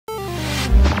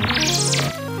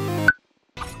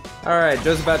Alright,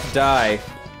 Joe's about to die.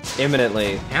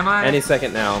 Imminently. Am I? Any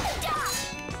second now.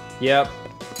 Yep.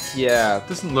 Yeah.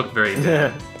 Doesn't look very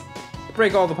dead.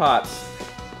 Break all the pots.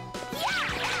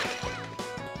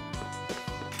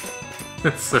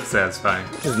 That's so satisfying.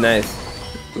 This is nice.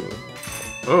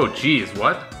 Oh, geez,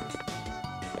 what?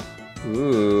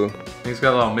 Ooh. He's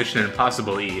got a little Mission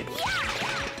Impossible-y.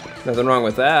 Nothing wrong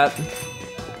with that.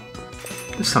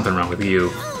 There's something wrong with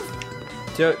you.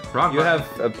 Joe, Wrong you button.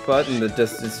 have a button that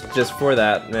is just for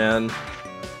that, man.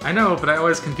 I know, but I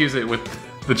always confuse it with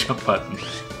the jump button.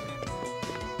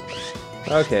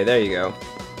 Okay, there you go.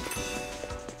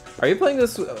 Are you playing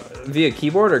this via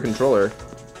keyboard or controller?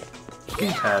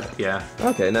 Gamepad, yeah.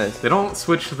 Okay, nice. They don't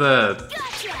switch the...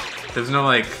 There's no,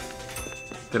 like...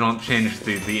 They don't change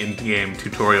the in-game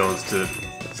tutorials to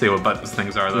say what buttons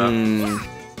things are, though.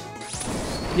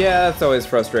 Yeah, that's always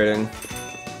frustrating.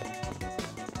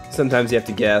 Sometimes you have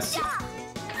to guess.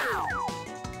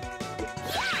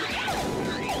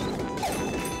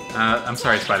 I'm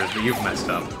sorry, Spiders, but you've messed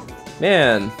up.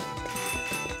 Man.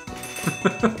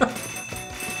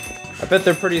 I bet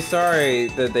they're pretty sorry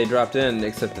that they dropped in,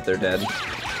 except that they're dead.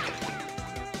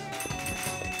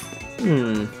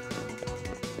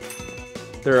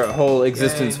 Their whole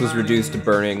existence was reduced to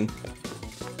burning.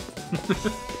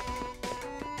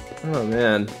 Oh,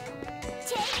 man.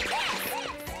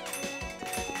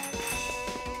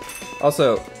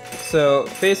 Also, so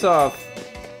Face Off,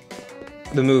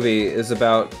 the movie, is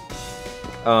about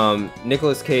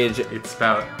Nicolas Cage. It's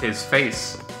about his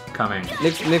face coming.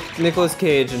 Nicolas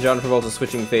Cage and John Travolta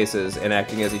switching faces and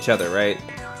acting as each other, right?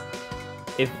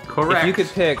 Correct. If you could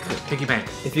pick, Piggy bank.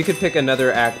 if you could pick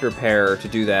another actor pair to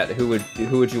do that, who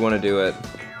would you want to do it?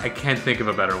 I can't think of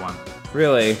a better one.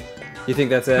 Really? You think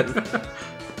that's it?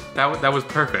 That was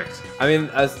perfect. I mean,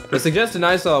 the suggestion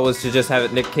I saw was to just have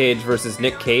it Nick Cage versus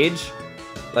Nick Cage,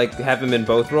 like have him in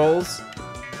both roles.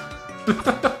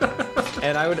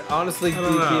 And I would honestly be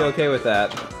okay with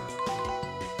that.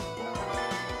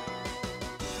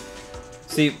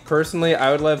 See, personally,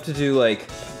 I would love to do like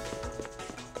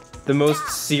the most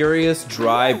serious,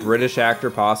 dry British actor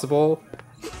possible,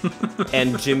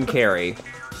 and Jim Carrey.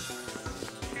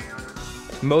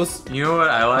 You know what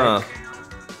I like?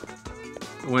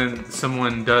 When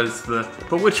someone does the,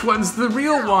 but which one's the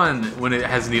real one? When it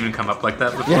hasn't even come up like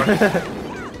that before.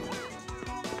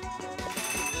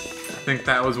 I think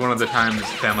that was one of the times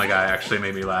Family Guy actually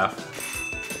made me laugh.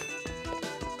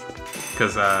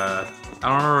 Because, I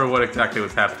don't remember what exactly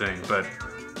was happening, but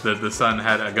the son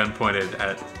had a gun pointed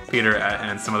at Peter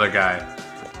and some other guy.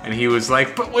 And he was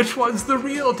like, but which one's the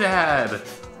real dad?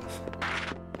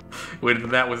 When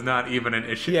that was not even an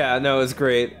issue. Yeah, no, it's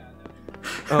great.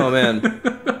 Oh, man.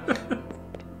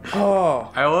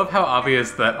 Oh. I love how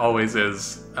obvious that always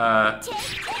is.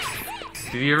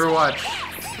 Did you ever watch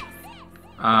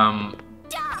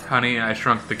Honey, I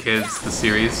Shrunk the Kids, the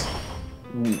series?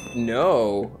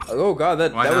 No. Oh god,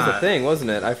 that was a thing, wasn't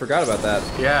it? I forgot about that.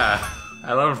 Yeah,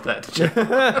 I loved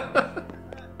that.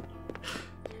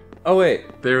 Oh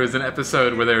wait. There was an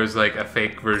episode where there was like a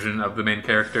fake version of the main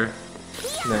character.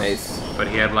 Nice. But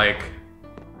he had like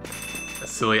a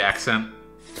silly accent.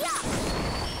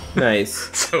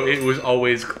 Nice. So it was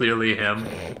always clearly him.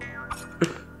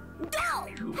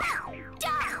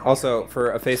 Also,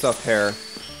 for a face-off pair,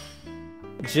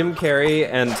 Jim Carrey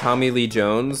and Tommy Lee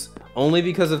Jones, only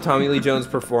because of Tommy Lee Jones'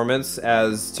 performance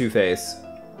as Two-Face.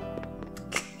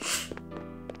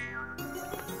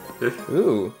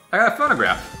 Ooh. I got a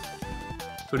phonograph.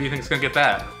 Who do you think's gonna get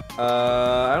that?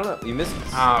 I don't know. You missed.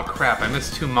 Oh crap! I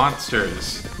missed two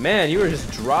monsters. Man, you were just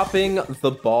dropping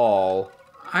the ball.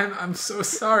 I'm so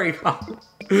sorry.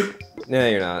 No,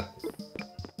 you're not.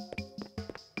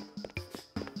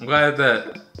 I'm glad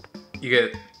that you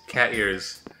get cat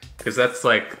ears, because that's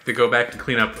like to go back to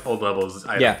clean up old levels.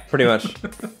 Yeah, pretty much.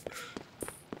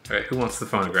 Alright, who wants the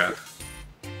phonograph?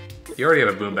 You already have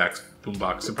a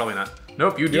boombox, so probably not.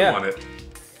 Nope, you do want it.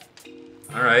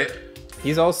 Alright.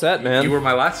 He's all set, man. You were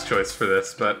my last choice for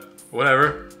this, but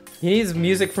whatever. He needs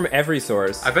music from every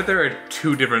source. I bet there are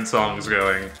two different songs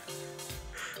going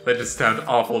that just sound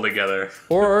awful together.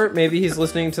 Or maybe he's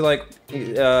listening to like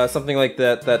something like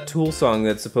that Tool song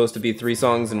that's supposed to be 3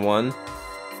 songs in one,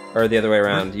 or the other way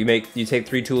around. You take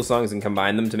 3 Tool songs and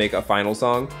combine them to make a final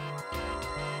song.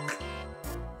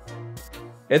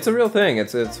 It's a real thing.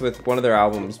 It's with one of their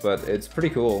albums, but it's pretty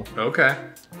cool. Okay.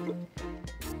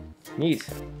 Neat.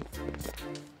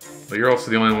 Well, you're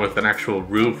also the only one with an actual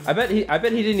roof. I bet he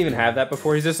didn't even have that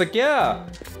before. He's just like, yeah,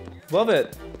 love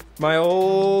it. My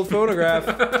old phonograph.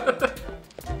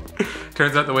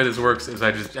 Turns out the way this works is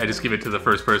I just give it to the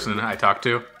first person I talk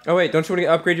to. Oh wait, don't you want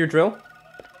to upgrade your drill?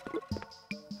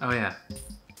 Oh yeah.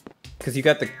 Because you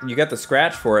got the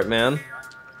scratch for it, man.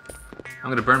 I'm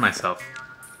gonna burn myself.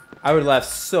 I would laugh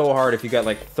so hard if you got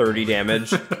like 30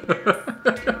 damage.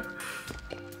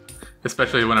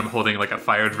 Especially when I'm holding like a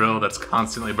fire drill that's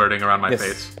constantly burning around my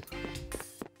face.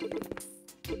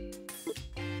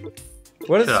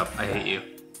 What is? Shut up! I hate you.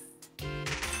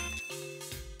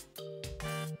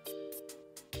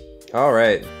 All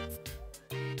right.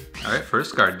 All right.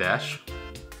 First guard dash.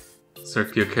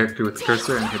 Circle your character with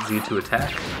cursor and hit Z to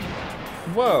attack.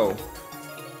 Whoa.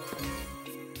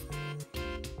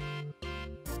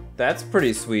 That's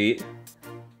pretty sweet.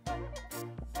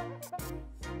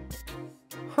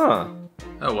 Huh.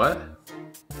 Oh, what?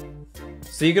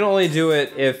 So you can only do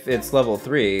it if it's level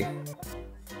 3.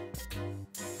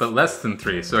 But less than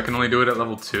 3, so I can only do it at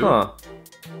level 2? Huh.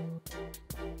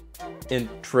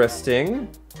 Interesting.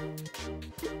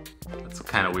 That's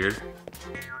kind of weird.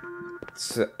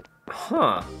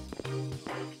 Huh.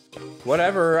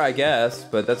 Whatever, I guess,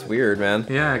 but that's weird, man.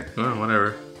 Yeah, well,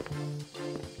 whatever.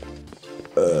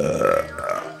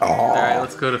 Alright,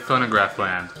 let's go to Phonograph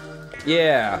Land.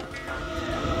 Yeah.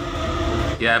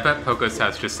 Yeah, I bet Poco's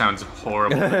house just sounds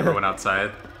horrible to everyone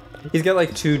outside. He's got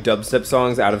like 2 dubstep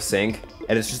songs out of sync,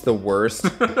 and it's just the worst.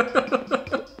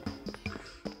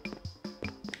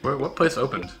 What place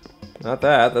opened? Not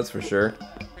that's for sure.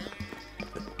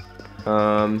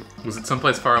 Was it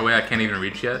someplace far away I can't even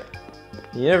reach yet?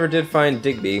 You never did find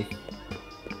Digby.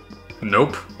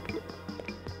 Nope.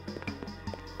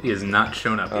 He has not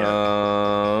shown up yet.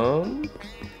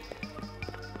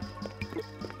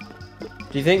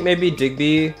 Do you think maybe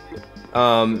Digby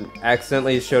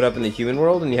accidentally showed up in the human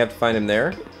world and you have to find him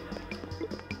there?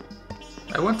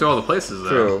 I went to all the places though.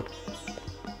 True.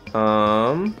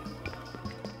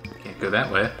 Can't go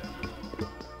that way.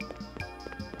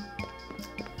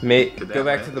 Go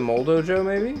back to the Mole Dojo,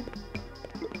 maybe?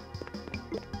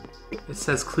 It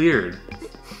says cleared.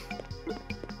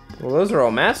 Well, those are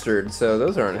all mastered, so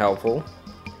those aren't helpful.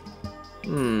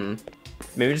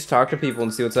 Maybe just talk to people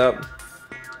and see what's up.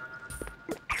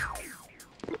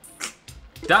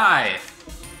 Die!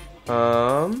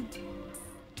 Oh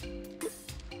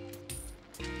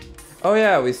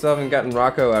yeah, we still haven't gotten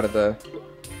Rocco out of the...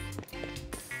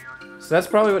 So that's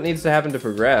probably what needs to happen to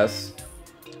progress.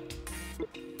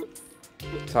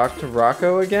 Talk to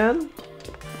Rocco again?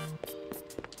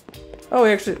 Oh,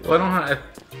 he actually... Well, I don't have...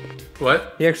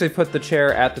 What? He actually put the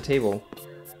chair at the table.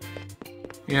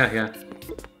 Yeah.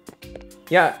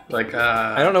 Yeah. Like,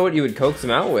 I don't know what you would coax him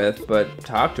out with, but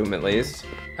talk to him at least.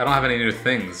 I don't have any new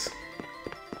things.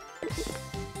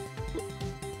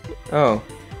 Oh.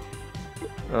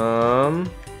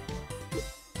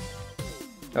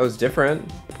 That was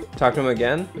different. Talk to him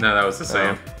again? No, that was the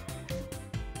same.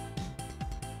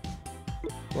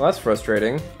 Well, that's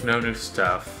frustrating. No new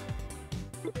stuff.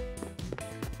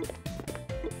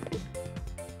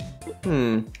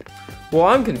 Well,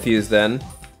 I'm confused then.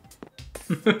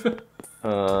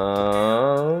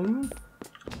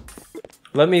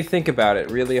 Let me think about it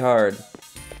really hard.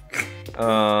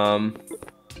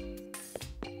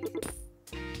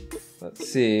 Let's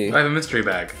see. I have a mystery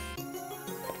bag.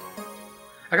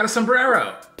 I got a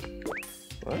sombrero!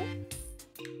 What?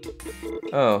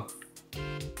 Oh.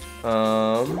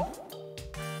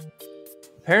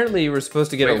 Apparently you were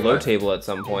supposed to get a low table at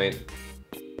some point.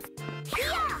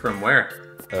 From where?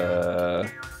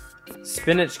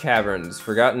 Spinach Caverns,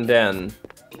 Forgotten Den.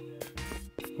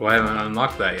 Well, I haven't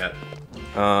unlocked that yet.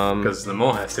 Because the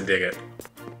mole has to dig it.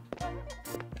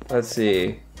 Let's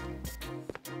see.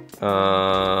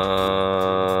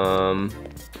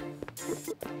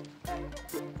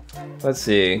 Let's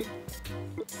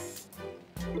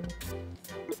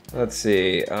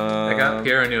see. I got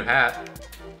Pierre a new hat.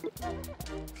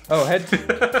 Oh, head.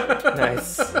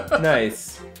 Nice.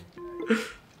 Nice.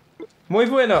 Muy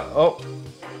bueno. Oh.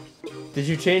 Did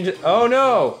you change it? Oh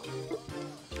no!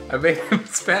 I made him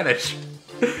Spanish.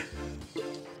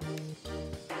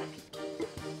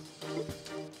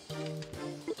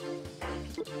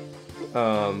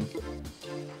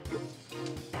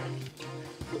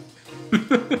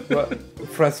 What?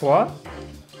 Francois?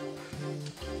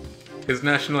 His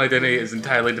national identity is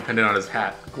entirely dependent on his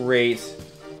hat. Great.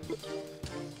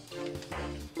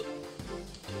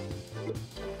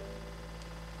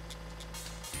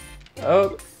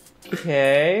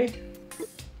 Okay.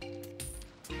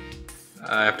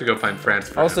 I have to go find France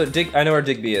for Also, him. I know where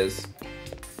Digby is.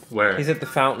 Where? He's at the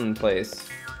fountain place.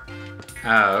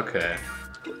 Ah, okay.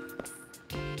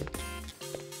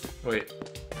 Wait.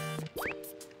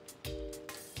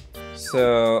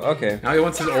 So, okay. Now he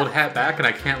wants his old hat back, and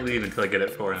I can't leave until I get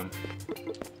it for him.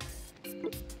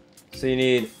 So you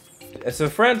need... So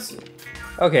France...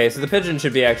 Okay, so the pigeon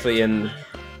should be actually in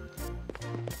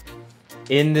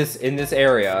this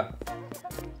area.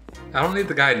 I don't need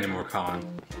the guide anymore, Colin.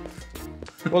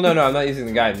 Well, no, I'm not using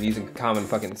the guide. I'm using common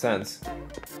fucking sense.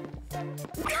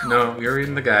 No, you're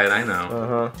reading the guide. I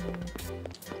know.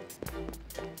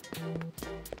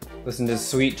 Listen to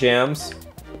sweet jams.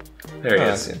 There he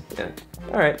is. Yeah.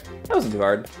 All right, that wasn't too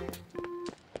hard.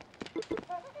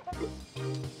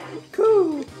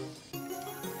 Cool.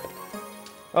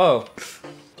 Oh.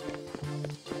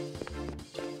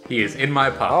 He is in my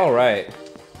pocket. All right.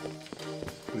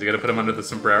 Is he gonna put him under the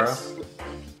sombrero?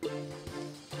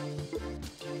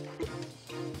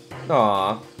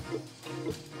 Aw.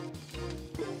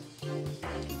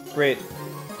 Great.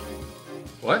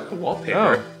 What? A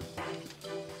wallpaper? Oh.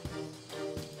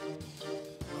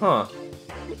 Huh.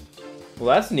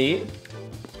 Well, that's neat.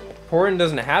 Porin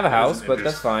doesn't have a house, but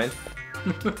that's fine.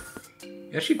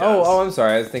 Yeah, she does. Oh, I'm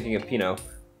sorry. I was thinking of Pino.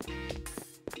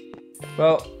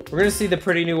 Well, we're gonna see the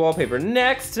pretty new wallpaper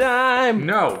next time.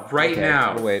 No, right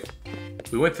now. Oh, wait.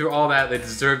 We went through all that. They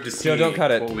deserve to see. Joe, don't cut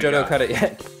it. What we Joe, don't got. cut it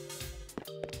yet.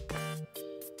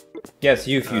 Yes,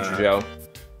 you, future Joe.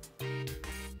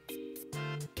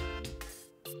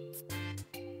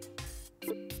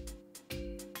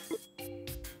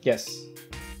 Yes.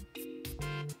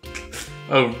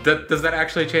 Oh, does that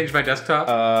actually change my desktop?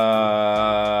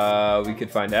 We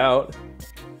could find out.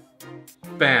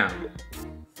 Bam.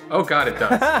 Oh god, it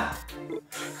does.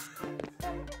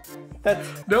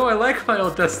 That's No, I like my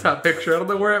old desktop picture. I don't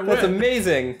know where it that's went.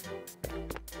 amazing.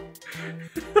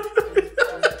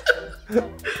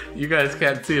 You guys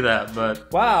can't see that,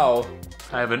 but Wow.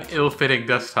 I have an ill-fitting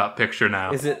desktop picture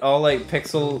now. Is it all like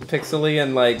pixely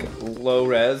and like low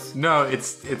res? No,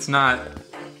 it's not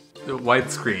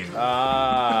widescreen.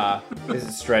 Ah. Is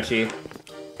it stretchy?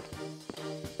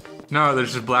 No,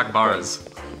 there's just black bars.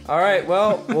 All right.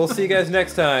 Well, we'll see you guys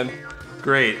next time.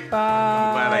 Great. Bye.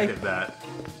 I'm glad I did that.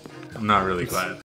 I'm not really glad.